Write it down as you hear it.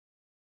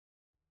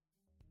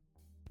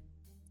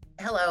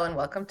Hello and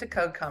welcome to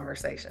Code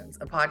Conversations,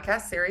 a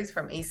podcast series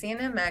from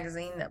EC&M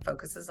Magazine that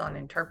focuses on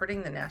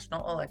interpreting the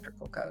National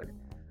Electrical Code.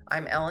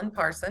 I'm Ellen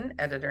Parson,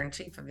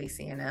 Editor-in-Chief of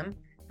EC&M, and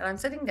I'm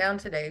sitting down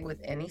today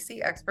with NEC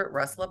expert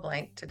Russ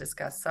LeBlanc to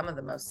discuss some of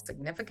the most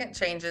significant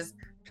changes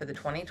to the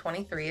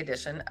 2023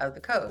 edition of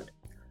the code,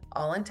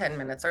 all in 10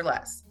 minutes or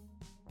less.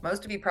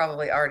 Most of you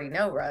probably already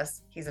know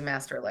Russ. He's a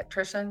master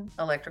electrician,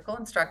 electrical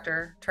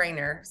instructor,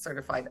 trainer,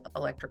 certified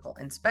electrical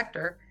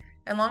inspector,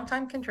 and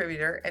longtime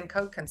contributor and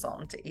code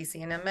consultant to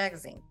EC&M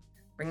Magazine,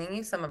 bringing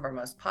you some of our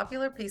most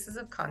popular pieces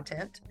of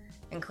content,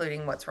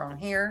 including What's Wrong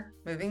Here,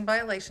 moving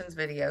violations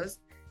videos,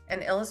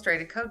 and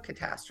illustrated code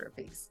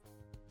catastrophes.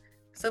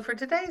 So for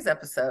today's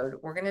episode,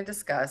 we're going to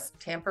discuss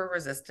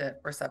tamper-resistant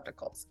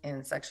receptacles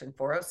in section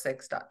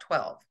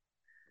 406.12.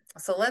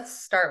 So let's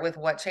start with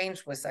what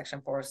changed with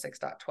section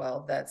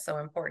 406.12 that's so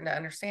important to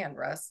understand,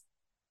 Russ.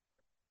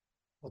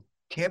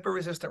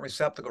 Tamper-resistant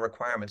receptacle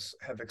requirements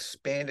have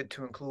expanded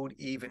to include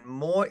even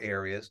more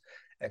areas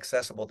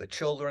accessible to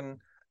children,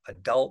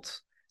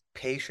 adults,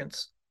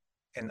 patients,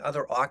 and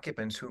other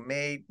occupants who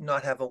may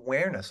not have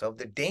awareness of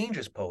the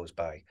dangers posed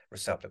by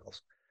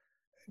receptacles.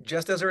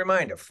 Just as a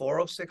reminder,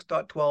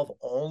 406.12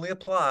 only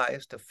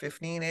applies to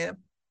 15 amp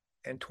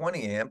and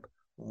 20 amp,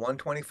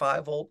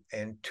 125 volt,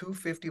 and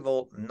 250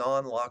 volt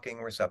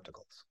non-locking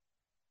receptacles.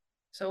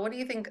 So what do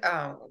you think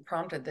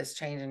prompted this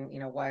change, and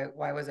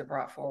why was it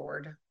brought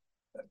forward?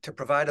 To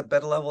provide a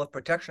better level of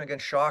protection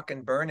against shock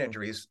and burn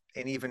injuries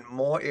in even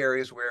more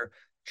areas where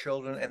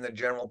children and the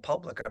general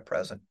public are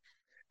present.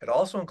 It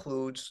also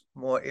includes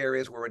more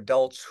areas where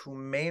adults who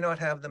may not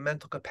have the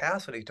mental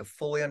capacity to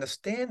fully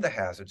understand the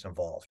hazards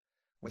involved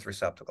with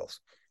receptacles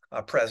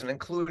are present,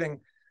 including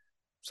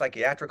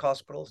psychiatric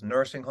hospitals,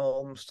 nursing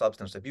homes,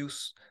 substance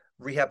abuse,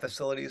 rehab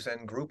facilities,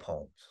 and group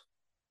homes.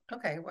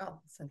 Okay,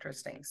 well, it's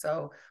interesting.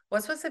 So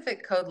what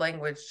specific code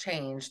language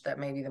changed that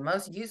may be the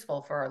most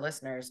useful for our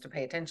listeners to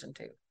pay attention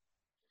to?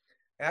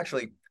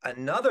 Actually,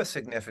 another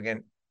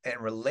significant and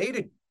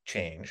related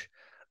change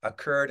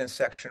occurred in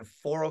section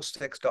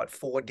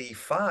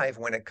 406.4D5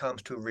 when it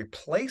comes to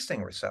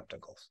replacing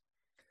receptacles.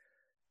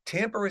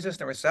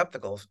 Tamper-resistant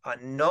receptacles are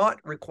not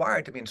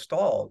required to be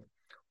installed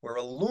where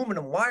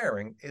aluminum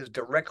wiring is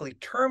directly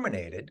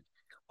terminated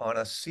on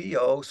a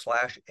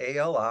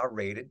CO/ALR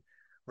rated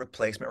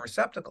replacement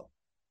receptacle.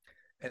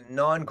 And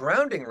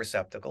non-grounding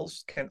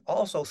receptacles can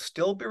also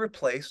still be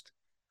replaced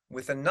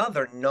with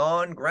another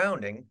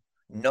non-grounding,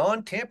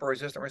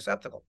 non-tamper-resistant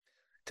receptacle.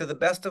 To the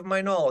best of my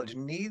knowledge,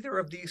 neither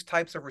of these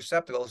types of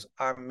receptacles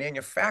are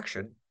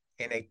manufactured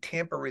in a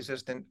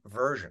tamper-resistant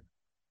version.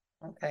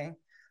 Okay.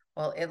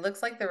 Well, it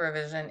looks like the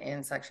revision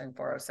in section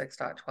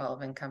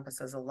 406.12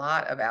 encompasses a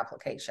lot of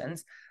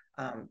applications,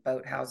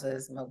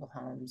 boathouses, mobile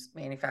homes,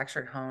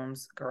 manufactured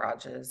homes,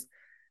 garages,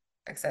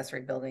 accessory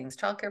buildings,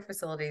 childcare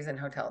facilities, and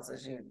hotels,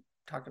 as you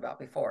talked about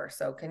before.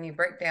 So can you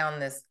break down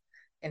this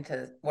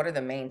into what are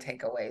the main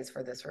takeaways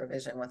for this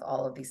revision with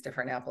all of these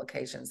different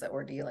applications that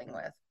we're dealing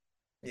with?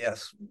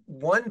 Yes,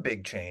 one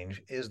big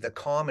change is the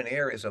common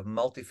areas of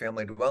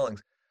multifamily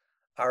dwellings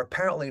are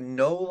apparently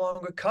no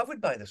longer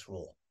covered by this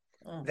rule.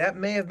 That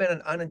may have been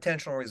an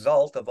unintentional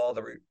result of all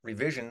the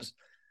revisions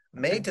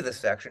made to this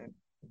section,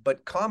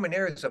 but common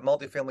areas of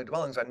multifamily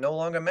dwellings are no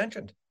longer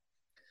mentioned.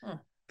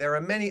 There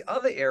are many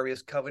other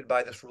areas covered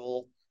by this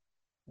rule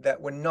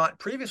that were not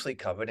previously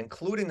covered,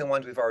 including the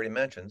ones we've already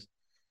mentioned,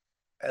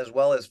 as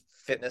well as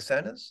fitness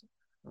centers,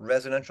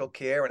 residential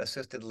care and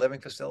assisted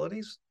living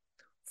facilities,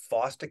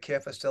 foster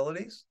care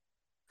facilities,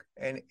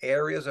 and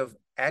areas of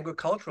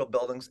agricultural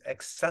buildings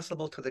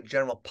accessible to the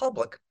general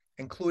public,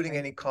 including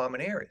any common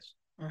areas.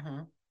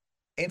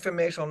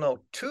 Informational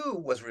Note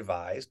 2 was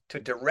revised to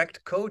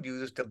direct code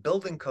users to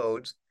building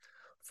codes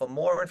for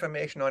more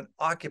information on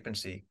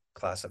occupancy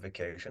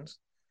classifications.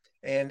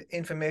 And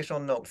Informational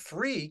Note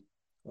 3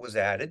 was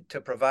added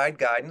to provide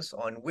guidance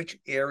on which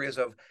areas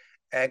of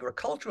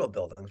agricultural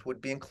buildings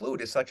would be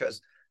included, such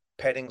as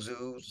petting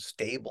zoos,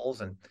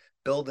 stables, and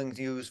buildings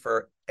used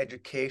for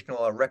educational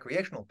or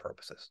recreational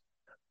purposes.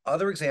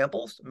 Other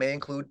examples may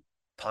include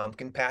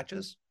pumpkin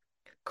patches,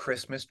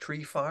 Christmas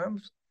tree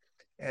farms,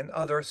 and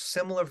other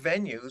similar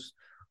venues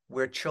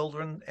where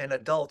children and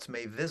adults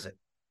may visit.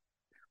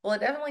 Well, it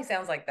definitely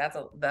sounds like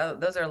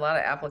those are a lot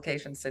of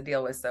applications to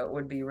deal with, so it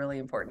would be really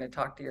important to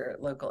talk to your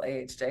local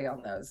AHJ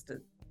on those,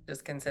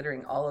 just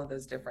considering all of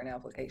those different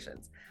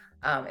applications.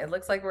 It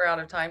looks like we're out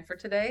of time for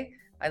today.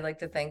 I'd like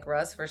to thank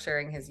Russ for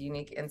sharing his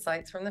unique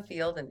insights from the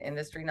field and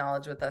industry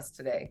knowledge with us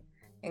today.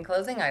 In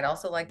closing, I'd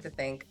also like to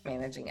thank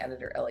Managing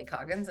Editor Ellie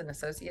Coggins and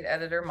Associate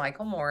Editor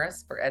Michael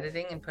Morris for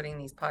editing and putting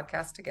these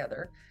podcasts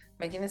together,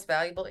 making this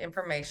valuable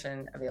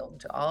information available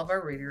to all of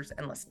our readers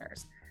and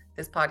listeners.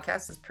 This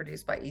podcast is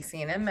produced by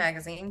EC&M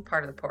Magazine,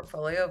 part of the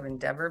portfolio of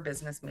Endeavor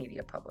Business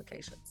Media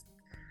Publications.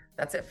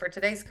 That's it for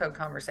today's Code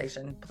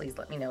Conversation. Please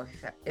let me know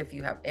if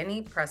you have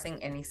any pressing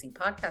NEC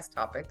podcast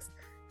topics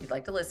you'd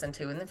like to listen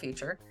to in the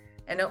future.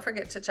 And don't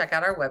forget to check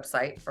out our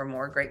website for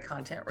more great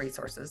content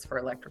resources for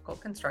electrical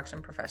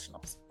construction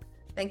professionals.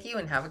 Thank you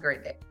and have a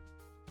great day.